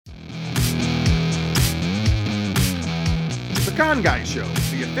The Con Guy Show,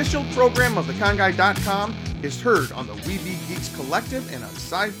 the official program of theconguy.com, is heard on the We Be Geeks Collective and on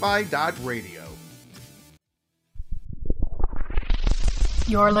sci-fi.radio.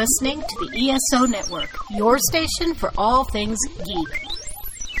 You're listening to the ESO Network, your station for all things geek.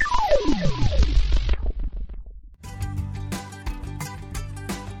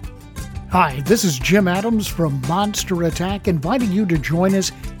 Hi, this is Jim Adams from Monster Attack, inviting you to join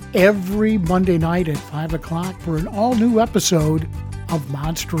us every Monday night at 5 o'clock for an all-new episode of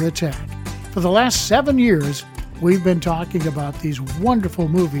Monster Attack. For the last 7 years, we've been talking about these wonderful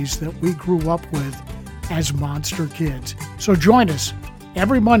movies that we grew up with as monster kids. So join us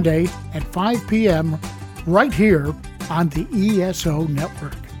every Monday at 5 p.m. right here on the ESO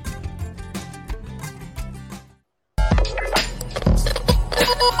Network.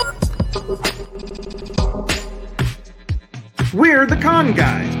 We're the Con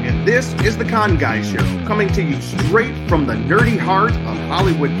Guys, and this is the Con Guy Show, coming to you straight from the nerdy heart of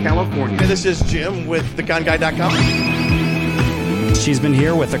Hollywood, California. And this is Jim with theconguy.com. She's been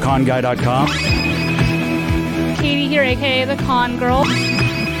here with theconguy.com. Katie here, aka the Con Girl.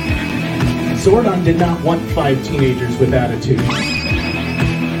 Zordon did not want 5 teenagers with attitude.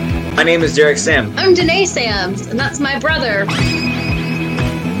 My name is Derek Sam. I'm Danae Sams, and that's my brother.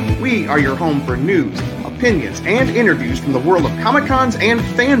 We are your home for news, opinions, and interviews from the world of Comic-Cons and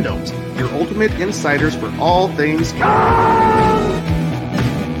fandoms. Your ultimate insiders for all things con.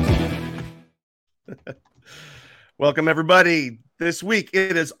 Welcome, everybody. This week,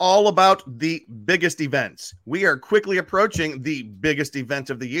 it is all about the biggest events. We are quickly approaching the biggest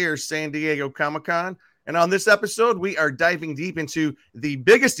event of the year, San Diego Comic-Con. And on this episode, we are diving deep into the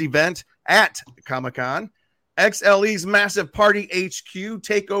biggest event at Comic-Con, XLE's massive party HQ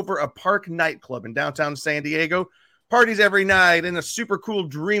takeover of Parq Nightclub in downtown San Diego. Parties every night, and a super cool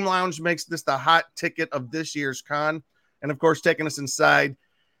Dream Lounge makes this the hot ticket of this year's con. And of course, taking us inside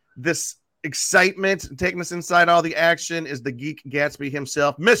this excitement, taking us inside all the action, is the Geek Gatsby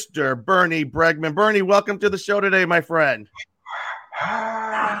himself, Mr. Bernie Bregman. Bernie, welcome to the show today, my friend.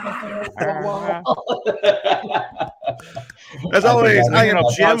 As always, I am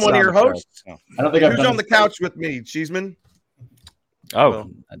Jim, one of your hosts. I don't think who's on the couch with me, Cheeseman? Oh,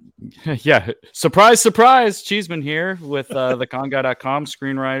 yeah. Surprise, surprise. Cheeseman here with theconguy.com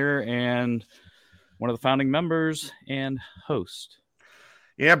screenwriter and one of the founding members and host.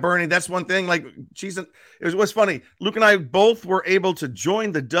 Yeah, Bernie, that's one thing. Like, Cheeseman, it was funny. Luke and I both were able to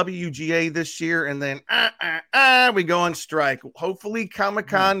join the WGA this year, and then we go on strike. Hopefully,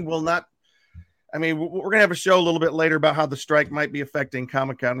 Comic-Con will not. I mean, we're going to have a show a little bit later about how the strike might be affecting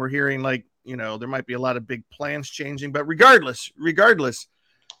Comic-Con. We're hearing, like, you know, there might be a lot of big plans changing. But regardless,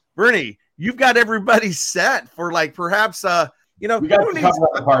 Bernie, you've got everybody set for, like, perhaps, you know. We got to cover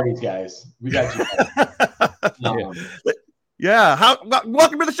the parties, guys. We got you. Yeah.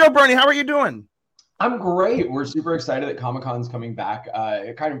 Welcome to the show, Bernie. How are you doing? I'm great. We're super excited that Comic-Con's coming back.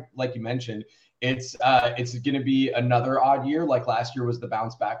 Kind of like you mentioned, it's going to be another odd year. Like last year was the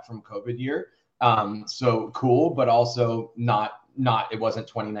bounce back from COVID year. So cool, but also not it wasn't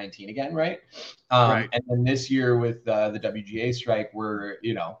 2019 again, right? Right. And then this year with the WGA strike,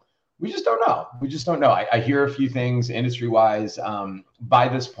 we just don't know. I hear a few things industry-wise. By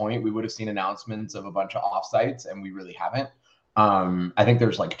this point, we would have seen announcements of a bunch of offsites, and we really haven't. I think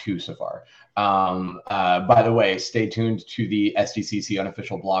there's like 2 so far. By the way, stay tuned to the SDCC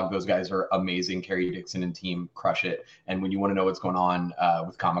unofficial blog. Those guys are amazing. Carrie Dixon and team crush it. And when you want to know what's going on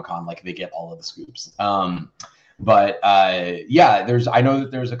with Comic-Con, like they get all of the scoops. I know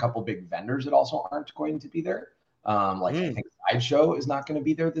that there's a couple big vendors that also aren't going to be there. I think Sideshow is not going to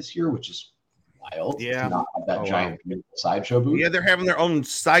be there this year, which is wild. Yeah, to not have that giant Sideshow booth. Yeah, they're having their own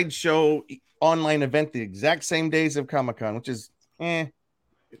Sideshow online event the exact same days of Comic-Con, which is I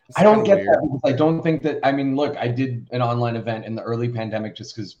don't get that, because I don't think that. I mean, look, I did an online event in the early pandemic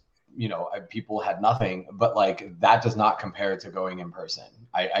just because people had nothing, but like that does not compare to going in person.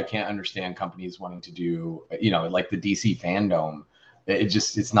 I can't understand companies wanting to do like the DC Fandom.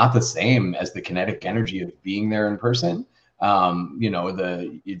 It's not the same as the kinetic energy of being there in person.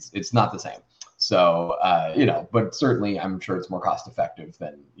 It's not the same. So but certainly I'm sure it's more cost effective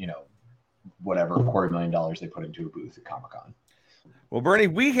than whatever $250,000 they put into a booth at Comic-Con. Well, Bernie,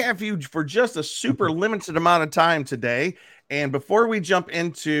 we have you for just a super limited amount of time today. And before we jump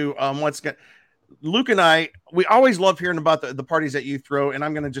into Luke and I, we always love hearing about the parties that you throw. And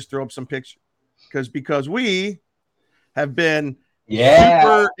I'm going to just throw up some pictures because we have been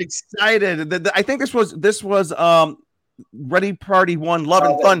super excited. I think this was Ready Party 1 Love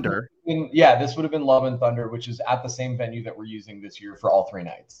and Thunder. This would have been Love and Thunder, which is at the same venue that we're using this year for all 3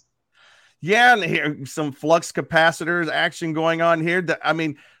 nights. Yeah, and here some flux capacitors action going on here. I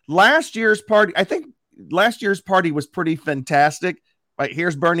mean, last year's party was pretty fantastic. Right,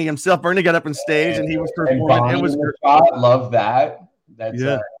 here's Bernie himself. Bernie got up on stage and he was performing. It was love that. That's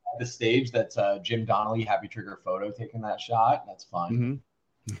the stage. That's Jim Donnelly, Happy Trigger photo taking that shot. That's fun.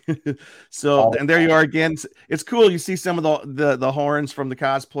 Mm-hmm. So and there you are again. It's cool. You see some of the horns from the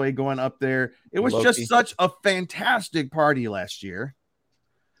cosplay going up there. It was just such a fantastic party last year.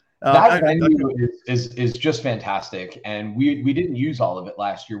 That venue is just fantastic, and we didn't use all of it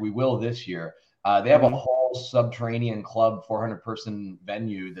last year. We will this year. They have a whole subterranean club, 400-person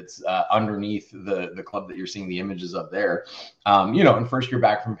venue that's underneath the club that you're seeing the images of there. And first year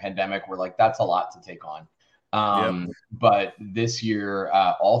back from pandemic, we're like, that's a lot to take on. But this year,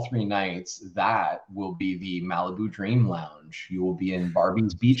 all 3 nights, that will be the Malibu Dream Lounge. You will be in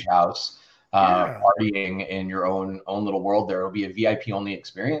Barbie's beach house, partying in your own little world. There will be a VIP only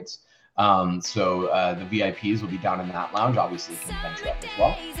experience. So the VIPs will be down in that lounge. Obviously, can venture up as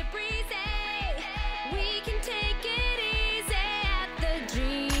well.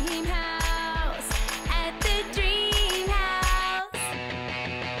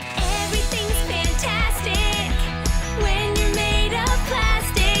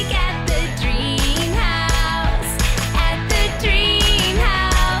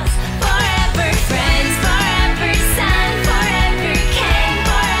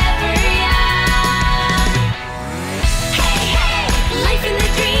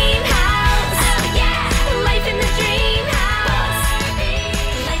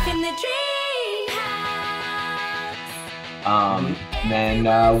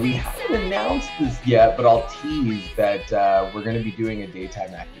 And we haven't announced this yet, but I'll tease that we're going to be doing a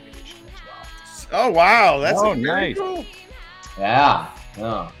daytime activation as well. Oh, wow. That's nice. Cool. Yeah.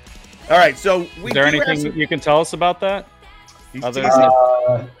 All right. So, is there anything you can tell us about that?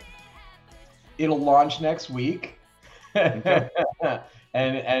 It'll launch next week, and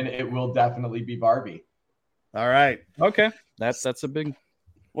it will definitely be Barbie. All right. Okay. That's a big.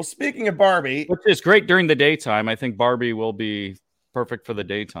 Well, speaking of Barbie, which is great during the daytime, I think Barbie will be perfect for the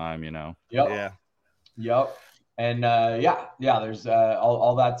daytime, Yep. Yeah. Yep. And there's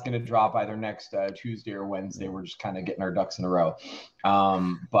all that's going to drop either next Tuesday or Wednesday. We're just kind of getting our ducks in a row.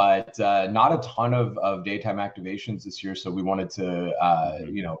 But not a ton of daytime activations this year. So we wanted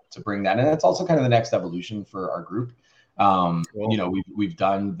to, to bring that in. It's also kind of the next evolution for our group. Cool. We've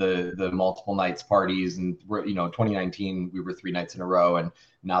done the multiple nights parties, and we're, 2019, we were 3 nights in a row. And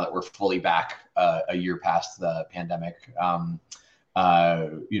now that we're fully back a year past the pandemic,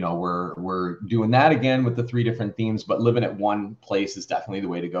 we're doing that again with the 3 different themes, but living at one place is definitely the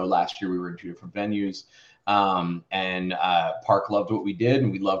way to go. Last year we were in 2 different venues, and Parq loved what we did,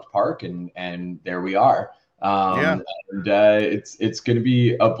 and we loved Parq, and there we are. And it's going to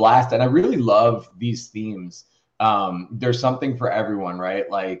be a blast. And I really love these themes. There's something for everyone, right?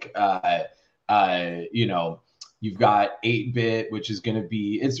 Like, you've got 8-bit, which is going to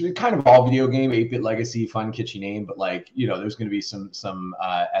be, it's kind of all video game, 8-bit legacy, fun, kitschy name, but there's going to be some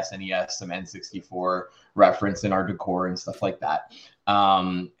SNES, some N64 reference in our decor and stuff like that.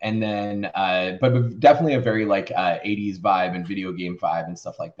 And then, but definitely a very 80s vibe and video game vibe and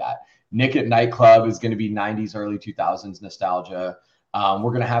stuff like that. Nick at Nightclub is going to be 90s, early 2000s nostalgia. We're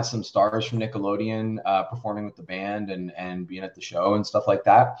going to have some stars from Nickelodeon performing with the band and being at the show and stuff like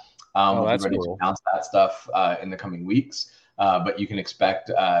that. We'll be ready to announce that stuff in the coming weeks. But you can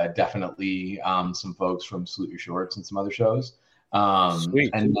expect definitely some folks from Salute Your Shorts and some other shows.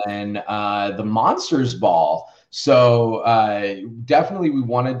 And then the Monsters Ball. So definitely we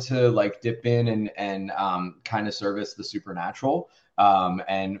wanted to dip in and kind of service the supernatural.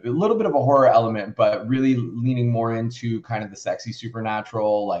 And a little bit of a horror element, but really leaning more into kind of the sexy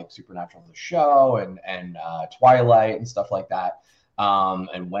supernatural, like Supernatural the show and Twilight and stuff like that.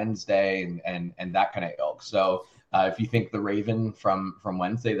 And Wednesday and that kind of ilk. So if you think the Raven from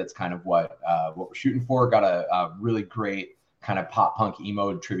Wednesday, that's kind of what we're shooting for. Got a really great kind of pop punk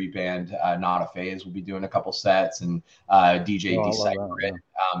emo tribute band, Not a Phase. We'll be doing a couple sets, and DJ Decipher It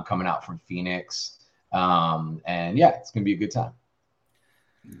coming out from Phoenix. And yeah, it's gonna be a good time.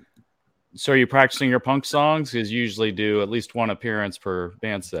 So are you practicing your punk songs? Because you usually do at least 1 appearance per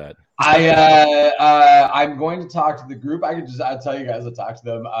band set. I'm going to talk to the group. I'll tell you guys, I'll talk to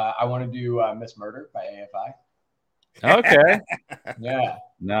them. I want to do Miss Murder by AFI. Okay. Yeah.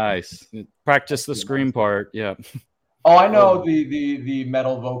 Nice. Practice the scream part. Yeah. Oh, I know the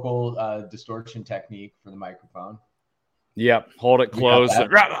metal vocal distortion technique for the microphone. Yep. Hold it close.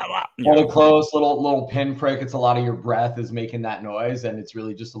 Hold it close. Little pinprick. It's a lot of your breath is making that noise, and it's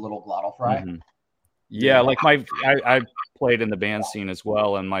really just a little glottal fry. Mm-hmm. Yeah, like I played in the band scene as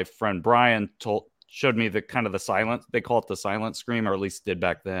well, and my friend Brian showed me the kind of the silent, they call it the silent scream, or at least did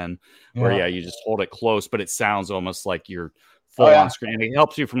back then, where you just hold it close, but it sounds almost like you're full on screaming. And it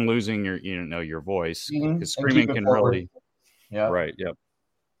helps you from losing your voice, because screaming can really right. Yep.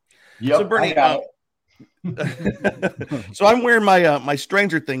 So Bernie, so I'm wearing my my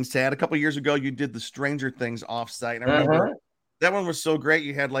Stranger Things tat. A couple years ago, you did the Stranger Things offsite, and I remember that one was so great.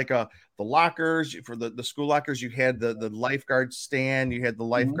 You had like the lockers for the school lockers. You had the lifeguard stand. You had the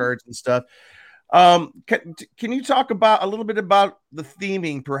lifeguards and stuff. Can you talk about a little bit about the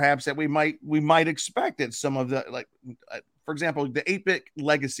theming, perhaps, that we might expect at some of the, like, for example, the 8-Bit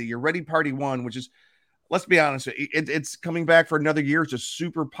Legacy, your Ready Party 1, which is, let's be honest, it's coming back for another year. It's just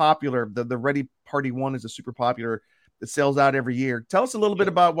super popular. The Ready Party 1 is a super popular. It sells out every year. Tell us a little bit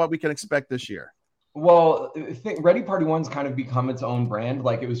about what we can expect this year. Well, I think Ready Party 1's kind of become its own brand.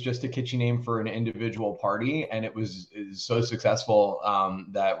 Like, it was just a kitschy name for an individual party, and it was so successful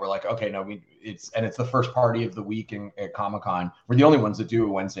that we're like, okay, no, it's the first party of the week at Comic-Con. We're the only ones that do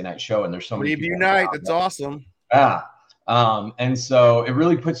a Wednesday night show, and there's so many people. Night, that's awesome. Yeah. And so it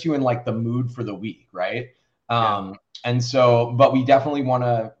really puts you in like the mood for the week, right? And so, but we definitely want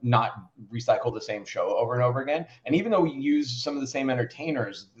to not recycle the same show over and over again. And even though we use some of the same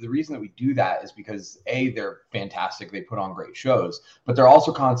entertainers, the reason that we do that is because they're fantastic. They put on great shows, but they're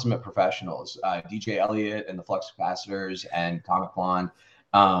also consummate professionals. DJ Elliott and the Flux Capacitors and Comic Blonde.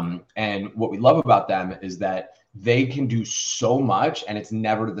 And what we love about them is that they can do so much, and it's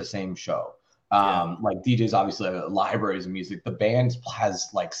never the same show. Like, DJ's obviously libraries of music. The band has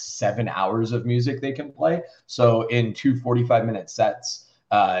like 7 hours of music they can play. So in 2 45-minute sets,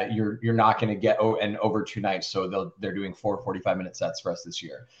 you're not going to get over 2 nights. So they're doing 4 45-minute sets for us this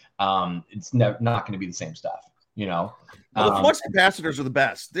year. It's not going to be the same stuff, you know. Well, the Flux Capacitors are the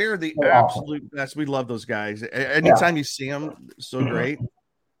best. They're the absolute best. We love those guys. Anytime you see them, so great.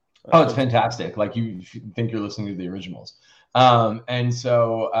 Oh, it's fantastic. Like, you think you're listening to the originals. And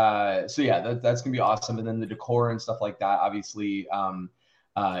so yeah, that's gonna be awesome. And then the decor and stuff like that, obviously, a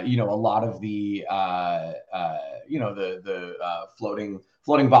lot of the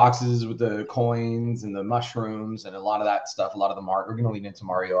floating boxes with the coins and the mushrooms and a lot of that stuff, a lot of the we're gonna lean into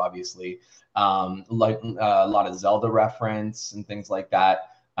Mario, obviously, like a lot of Zelda reference and things like that.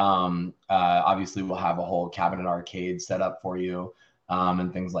 Obviously we'll have a whole cabinet arcade set up for you,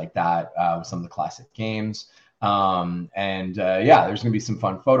 and things like that, with some of the classic games. There's gonna be some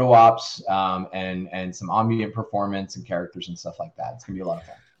fun photo ops, and some ambient performance and characters and stuff like that. It's gonna be a lot of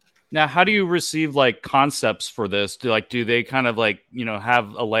fun. Now, how do you receive like concepts for this? Do they kind of like,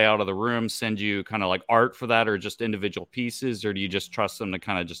 have a layout of the room, send you kind of like art for that, or just individual pieces, or do you just trust them to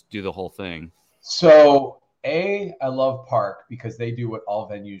kind of just do the whole thing? So I love Parq because they do what all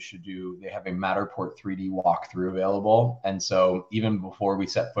venues should do. They have a Matterport 3D walkthrough available. And so even before we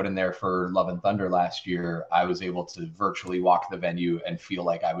set foot in there for Love and Thunder last year, I was able to virtually walk the venue and feel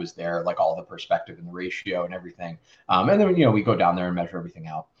like I was there, like all the perspective and the ratio and everything. And then, we go down there and measure everything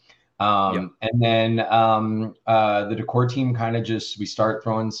out. And then the decor team kind of we start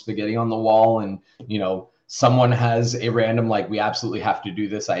throwing spaghetti on the wall, and, someone has a random, like, we absolutely have to do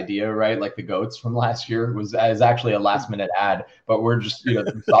this idea, right? Like the goats from last year is actually a last minute ad, but we're just,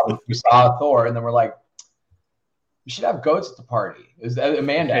 we saw Thor, and then we're like, we should have goats at the party. Is that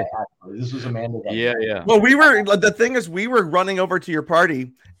Amanda? Actually, this was Amanda. Yeah. Well, the thing is, we were running over to your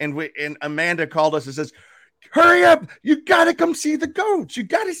party, and Amanda called us and says, "Hurry up! You got to come see the goats. You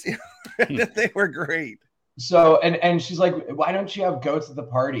got to see." They were great. So, and she's like, "Why don't you have goats at the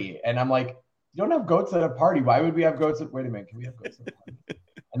party?" And I'm like, "You don't have goats at a party. Why would we have goats wait a minute, can we have goats at a party?"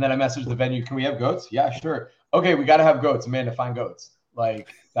 And then I messaged the venue, "Can we have goats?" "Yeah, sure." "Okay, we got to have goats." Amanda, find goats. Like,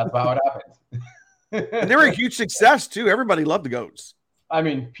 that's how it happened. And they were a huge success too. Everybody loved the goats. I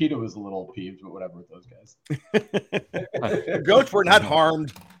mean, PETA was a little peeved, but whatever with those guys. The goats were not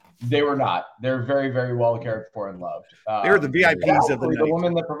harmed. They were not. They're very, very well cared for and loved. They were the VIPs of the night. The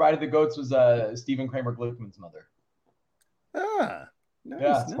woman that provided the goats was Stephen Kramer Glickman's mother.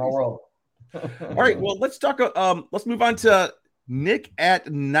 Nice, small world. All right, well, let's talk. Let's move on to Nick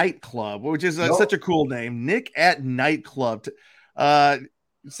at Nightclub, which is such a cool name. Nick at Nightclub. It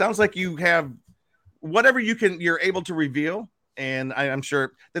sounds like you have whatever you're able to reveal, and I'm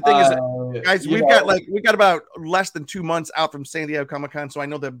sure the thing is, guys, we got about less than 2 months out from San Diego Comic-Con, so I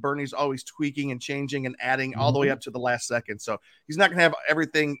know that Bernie's always tweaking and changing and adding all the way up to the last second. So he's not going to have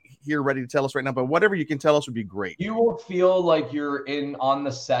everything here ready to tell us right now, but whatever you can tell us would be great. You will feel like you're on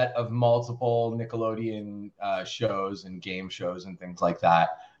the set of multiple Nickelodeon shows and game shows and things like that.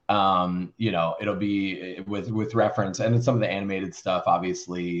 It'll be with reference, and then some of the animated stuff,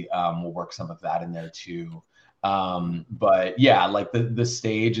 obviously, we'll work some of that in there too. But yeah, like the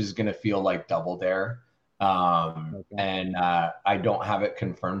stage is going to feel like Double Dare. And I don't have it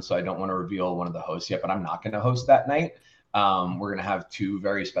confirmed, so I don't want to reveal one of the hosts yet, but I'm not going to host that night. We're going to have 2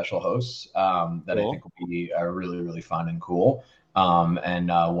 very special hosts that I think will be really, really fun and cool. And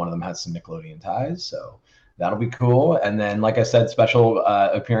one of them has some Nickelodeon ties, so that'll be cool. And then, like I said, special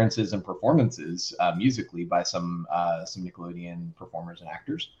appearances and performances musically by some Nickelodeon performers and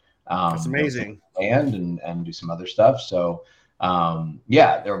actors. That's amazing. And do some other stuff. So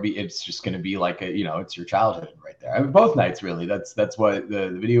it's just going to be like it's your childhood right there. I mean, both nights really. That's what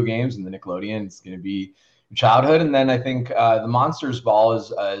the video games and the Nickelodeon is going to be your childhood. And then I think the Monsters Ball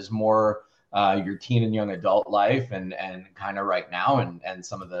is more your teen and young adult life and kind of right now and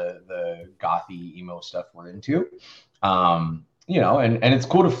some of the gothy emo stuff we're into. And it's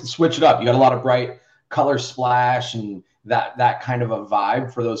cool to switch it up. You got a lot of bright color splash and that kind of a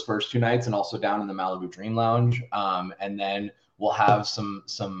vibe for those first 2 nights, and also down in the Malibu Dream Lounge. And then we'll have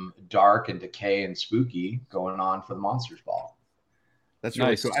some dark and decay and spooky going on for the Monsters Ball. That's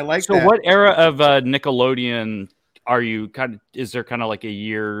really nice. Cool. I like so that. What era of Nickelodeon are you is there kind of like a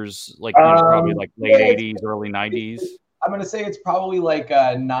years, like probably like late 80s, early 90s? I'm going to say it's probably like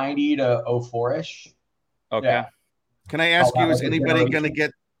 90 to 04-ish. Okay. Yeah. Can I ask you, is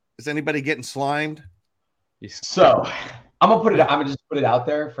anybody getting slimed? So I'm gonna just put it out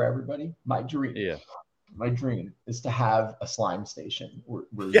there for everybody. My dream is to have a slime station where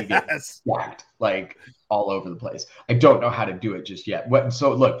you get whacked like all over the place. I don't know how to do it just yet.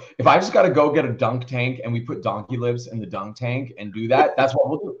 So look, if I just got to go get a dunk tank and we put donkey lips in the dunk tank and do that, that's what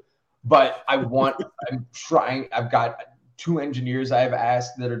we'll do. But I'm trying. I've got 2 engineers I've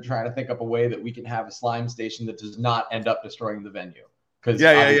asked that are trying to think up a way that we can have a slime station that does not end up destroying the venue. Because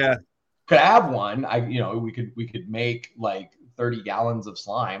could have one. We could make like 30 gallons of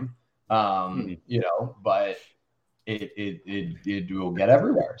slime. But it will get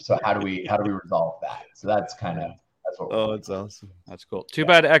everywhere. So how do we resolve that? So that's what. That's awesome. That's cool. Too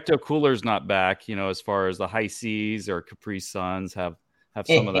bad Ecto Cooler's not back. As far as the High Seas or Capri Suns have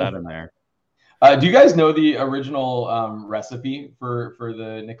some of that in there. Do you guys know the original recipe for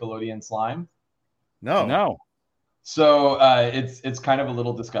the Nickelodeon slime? No. So it's kind of a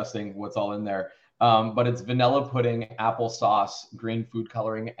little disgusting what's all in there. But it's vanilla pudding, applesauce, green food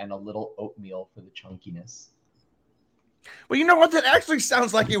coloring, and a little oatmeal for the chunkiness. Well, you know what? That actually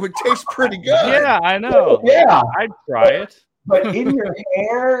sounds like it would taste pretty good. Yeah, I know. Yeah. I'd try it. But in your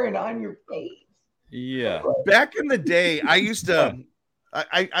hair and on your face. Yeah. Back in the day, I used to...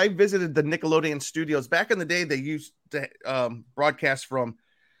 I visited the Nickelodeon studios. Back in the day, they used to broadcast from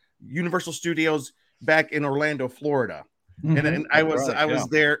Universal Studios back in Orlando, Florida. Mm-hmm. And I was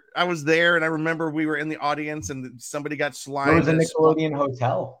there, and I remember we were in the audience, and somebody got slimed. There was a Nickelodeon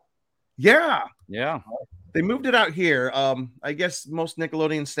hotel. Yeah. They moved it out here. I guess most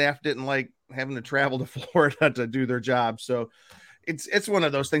Nickelodeon staff didn't like having to travel to Florida to do their job, so it's one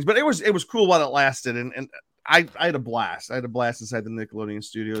of those things. But it was cool while it lasted, and I had a blast. I had a blast inside the Nickelodeon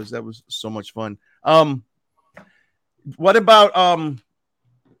studios. That was so much fun. What about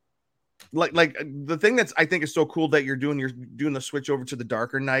like the thing that's I think is so cool that you're doing the switch over to the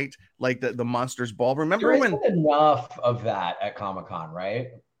darker night, like the Monsters Ball. Remember there isn't enough of that at Comic-Con, right?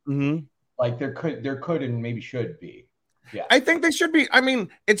 Mm-hmm. Like there could and maybe should be. Yeah, I think they should be. I mean,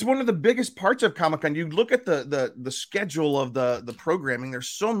 it's one of the biggest parts of Comic-Con. You look at the schedule of the programming. There's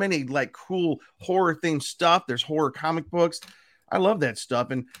so many like cool horror themed stuff. There's horror comic books. I love that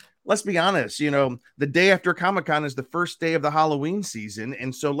stuff. And let's be honest, the day after Comic-Con is the first day of the Halloween season,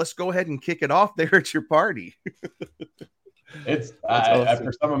 and so let's go ahead and kick it off there at your party. It's awesome.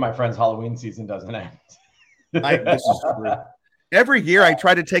 For some of my friends, Halloween season doesn't end. This is true. Every year, I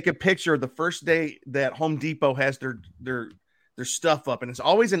try to take a picture of the first day that Home Depot has their stuff up, and it's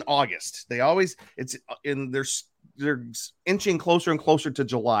always in August. They're inching closer and closer to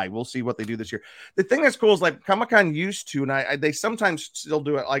July. We'll see what they do this year. The thing that's cool is like Comic-Con used to, and they sometimes still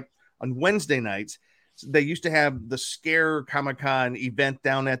do it like on Wednesday nights. They used to have the Scare Comic-Con event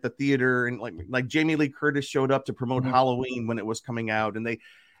down at the theater, and like Jamie Lee Curtis showed up to promote Halloween when it was coming out, and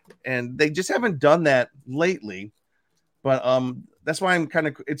they just haven't done that lately. But that's why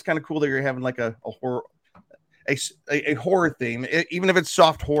it's kind of cool that you're having like a horror, a horror theme, even if it's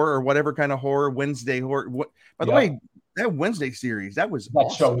soft horror or whatever kind of horror, Wednesday horror. By the way, that Wednesday series, that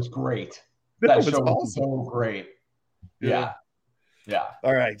show was great. That show was so great. Yeah.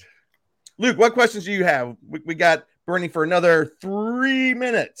 All right, Luke, what questions do you have? We got Bernie for another 3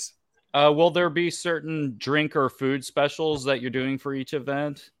 minutes. Will there be certain drink or food specials that you're doing for each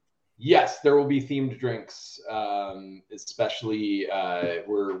event? Yes, there will be themed drinks. Especially,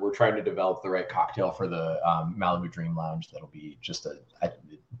 we're trying to develop the right cocktail for the Malibu Dream Lounge. That'll be just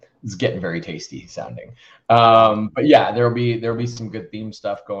it's getting very tasty sounding. But yeah, there'll be some good theme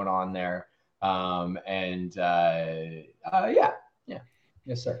stuff going on there.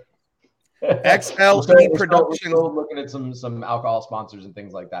 Yes, sir. XLE Productions. We're still looking at some alcohol sponsors and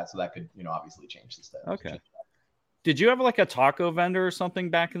things like that, so that could obviously change the stuff. Okay. Did you have like a taco vendor or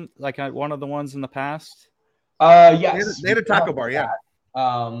something back in like one of the ones in the past? Yes, they had a taco bar. Yeah.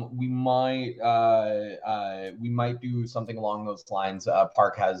 We might do something along those lines.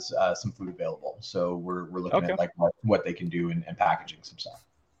 Parq has some food available, so we're looking at like what they can do and packaging some stuff.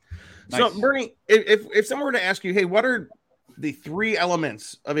 So nice. Bernie, if someone were to ask you, hey, what are the 3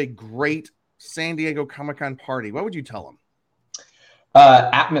 elements of a great San Diego Comic-Con party, what would you tell them?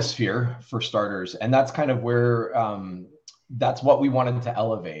 Atmosphere, for starters, and that's kind of where that's what we wanted to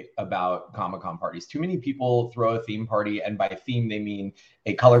elevate about Comic-Con parties. Too many people throw a theme party, and by theme they mean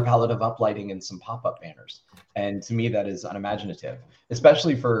a color palette of uplighting and some pop-up banners. And to me, that is unimaginative,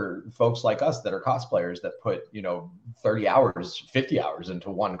 especially for folks like us that are cosplayers that put 30 hours, 50 hours into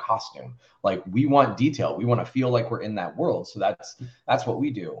one costume. Like, we want detail. We want to feel like we're in that world. So that's what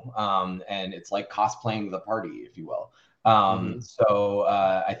we do. And it's like cosplaying the party, if you will. So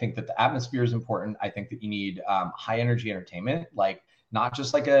I think that the atmosphere is important. I think that you need high energy entertainment, like not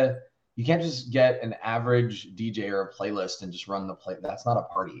just like you can't just get an average DJ or a playlist and just run the play. That's not a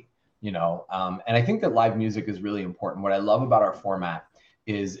party, and I think that live music is really important. What I love about our format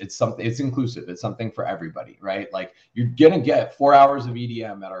is it's inclusive. It's something for everybody, right? Like, you're going to get 4 hours of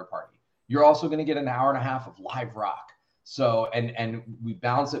EDM at our party. You're also going to get an hour and a half of live rock. So, and we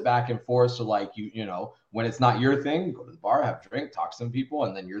bounce it back and forth. So like, when it's not your thing, go to the bar, have a drink, talk to some people,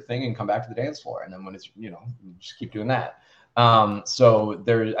 and then your thing, and come back to the dance floor. And then when it's, just keep doing that. So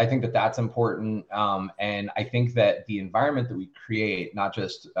I think that that's important. And I think that the environment that we create, not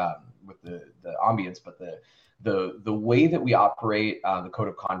just with the ambience, but the way that we operate, the code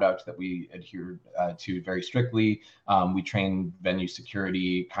of conduct that we adhere to very strictly. We train venue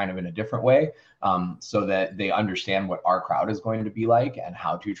security kind of in a different way, so that they understand what our crowd is going to be like and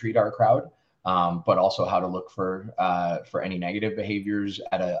how to treat our crowd, but also how to look for any negative behaviors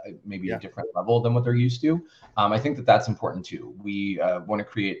at a different level than what they're used to. I think that that's important too. We want to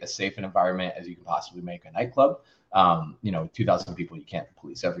create as safe an environment as you can possibly make a nightclub. 2,000 people, you can't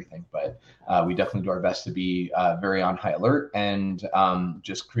police everything, but we definitely do our best to be very on high alert and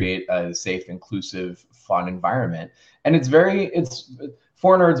just create a safe, inclusive, fun environment. And it's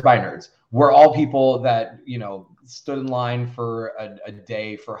for nerds by nerds. We're all people that, stood in line for a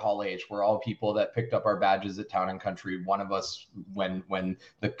day for Hall H. We're all people that picked up our badges at Town and Country. One of us when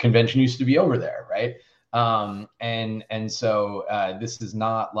the convention used to be over there, right? So this is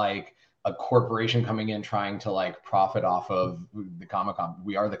not like a corporation coming in trying to like profit off of the Comic-Con.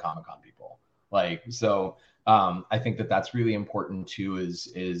 We are the Comic-Con people. Like, so I think that that's really important too,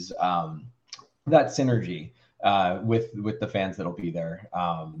 is that synergy with the fans that'll be there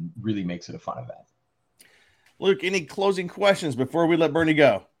really makes it a fun event. Luke, any closing questions before we let Bernie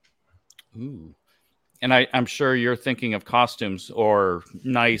go? Ooh. And I'm sure you're thinking of costumes or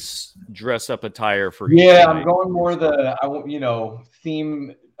nice dress-up attire for each night. I'm going more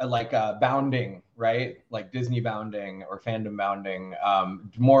theme, like bounding, right? Like Disney bounding or fandom bounding. A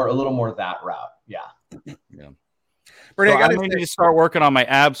little more that route. Yeah. Bernie, so I need to start working on my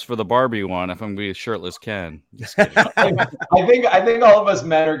abs for the Barbie one if I'm going to be a shirtless Ken. I think all of us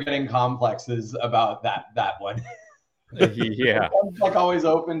men are getting complexes about that one. Yeah. Like always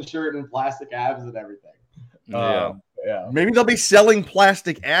open shirt and plastic abs and everything. Yeah. Maybe they'll be selling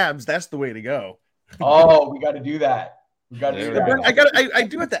plastic abs. That's the way to go. Oh, we got to do that. We got to do that. I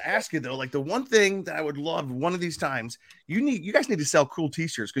do have to ask you though, like the one thing that I would love one of these times, you guys need to sell cool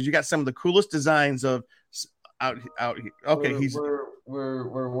t-shirts because you got some of the coolest designs of out here. Okay,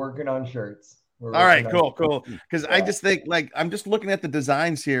 we're working on shirts. All right, cool. Because I just think, like, I'm just looking at the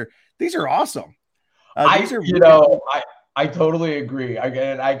designs here. These are awesome. I totally agree.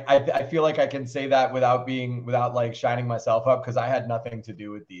 I feel like I can say that without like shining myself up, because I had nothing to do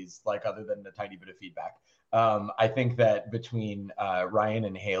with these, like, other than a tiny bit of feedback. I think that between Ryan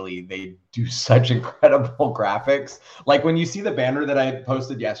and Haley, they do such incredible graphics. Like when you see the banner that I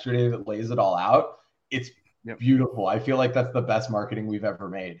posted yesterday that lays it all out, it's beautiful. I feel like that's the best marketing we've ever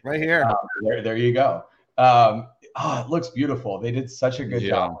made. Right here. There you go. It looks beautiful. They did such a good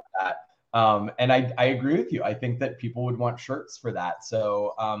job with that. And I agree with you. I think that people would want shirts for that.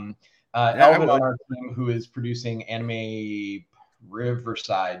 So Elvin on our team, who is producing Anime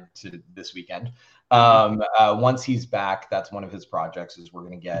Riverside to this weekend. Once he's back, that's one of his projects is we're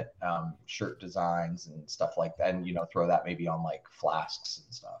going to get shirt designs and stuff like that, and throw that maybe on like flasks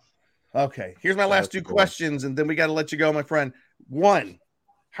and stuff. Okay, here's my last two questions, and then we got to let you go, my friend. One,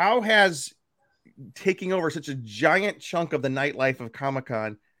 how has taking over such a giant chunk of the nightlife of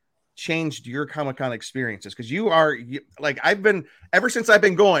Comic-Con changed your Comic-Con experiences? Because I've been, ever since I've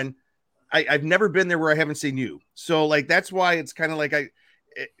been going, I've never been there where I haven't seen you. So like, that's why it's kind of like I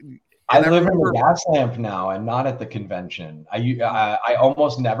live in the gas lamp now and not at the convention. I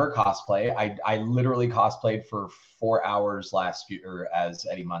almost never cosplay. I literally cosplayed for 4 hours last year as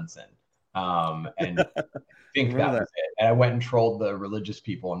Eddie Munson. And I think that was it. And I went and trolled the religious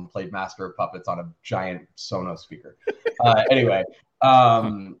people and played Master of Puppets on a giant Sonos speaker. Anyway,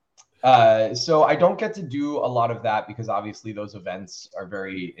 so I don't get to do a lot of that because obviously those events are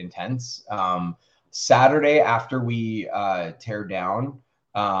very intense. Saturday after we tear down,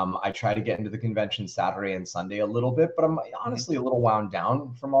 I try to get into the convention Saturday and Sunday a little bit, but I'm honestly a little wound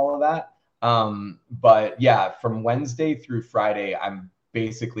down from all of that. But yeah, from Wednesday through Friday,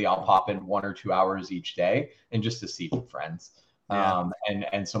 I'll pop in 1 or 2 hours each day and just to see friends.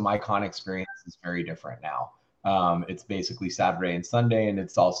 And so my con experience is very different now. It's basically Saturday and Sunday, and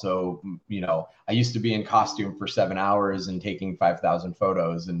it's also, I used to be in costume for 7 hours and taking 5,000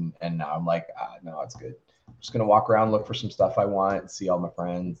 photos, and now I'm like, no, it's good. I'm just gonna walk around, look for some stuff I want, see all my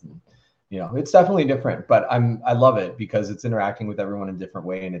friends, and it's definitely different. But I love it because it's interacting with everyone in a different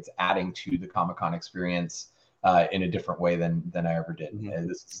way, and it's adding to the Comic-Con experience in a different way than I ever did. Mm-hmm.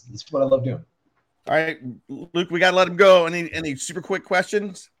 This is what I love doing. All right, Luke, we gotta let him go. Any super quick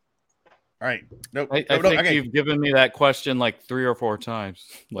questions? All right. Nope. I think okay. You've given me that question like 3 or 4 times.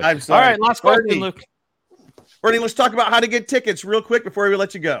 I'm sorry. All right, last question, Luke. Bernie, let's talk about how to get tickets real quick before we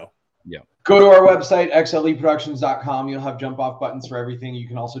let you go. Yeah. Go to our website, XLEProductions.com. You'll have jump off buttons for everything. You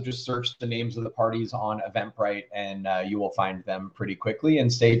can also just search the names of the parties on Eventbrite, and you will find them pretty quickly.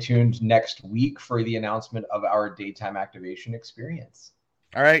 And stay tuned next week for the announcement of our daytime activation experience.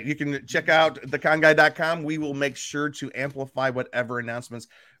 All right. You can check out theconguy.com. We will make sure to amplify whatever announcements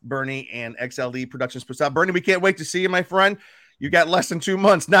Bernie and XLE Productions puts out. Bernie, we can't wait to see you, my friend. You got less than 2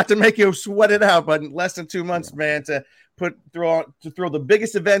 months, not to make you sweat it out, but less than 2 months, man, to throw the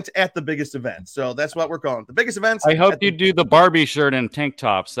biggest event at the biggest event. So that's what we're calling the biggest events. I hope you do the Barbie shirt and tank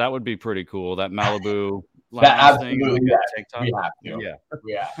tops. That would be pretty cool. That Malibu. Absolutely.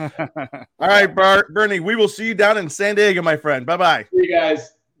 Yeah. All right, Bernie, we will see you down in San Diego, my friend. Bye-bye. See you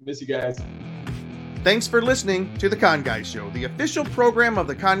guys. Miss you guys. Thanks for listening to The Con Guy Show, the official program of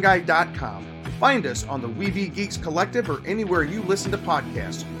theconguy.com. Find us on the WeVie Geeks Collective or anywhere you listen to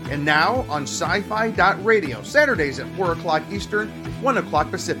podcasts. And now on sci-fi.radio, Saturdays at 4 o'clock Eastern, 1 o'clock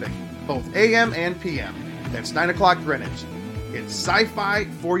Pacific, both AM and PM. That's 9 o'clock Greenwich. It's sci-fi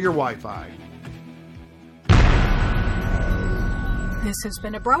for your Wi-Fi. This has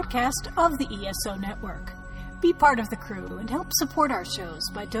been a broadcast of the ESO Network. Be part of the crew and help support our shows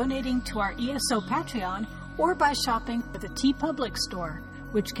by donating to our ESO Patreon or by shopping at the TeePublic store,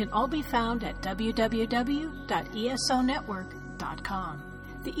 which can all be found at www.esonetwork.com.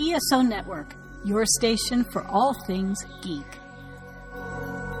 The ESO Network, your station for all things geek.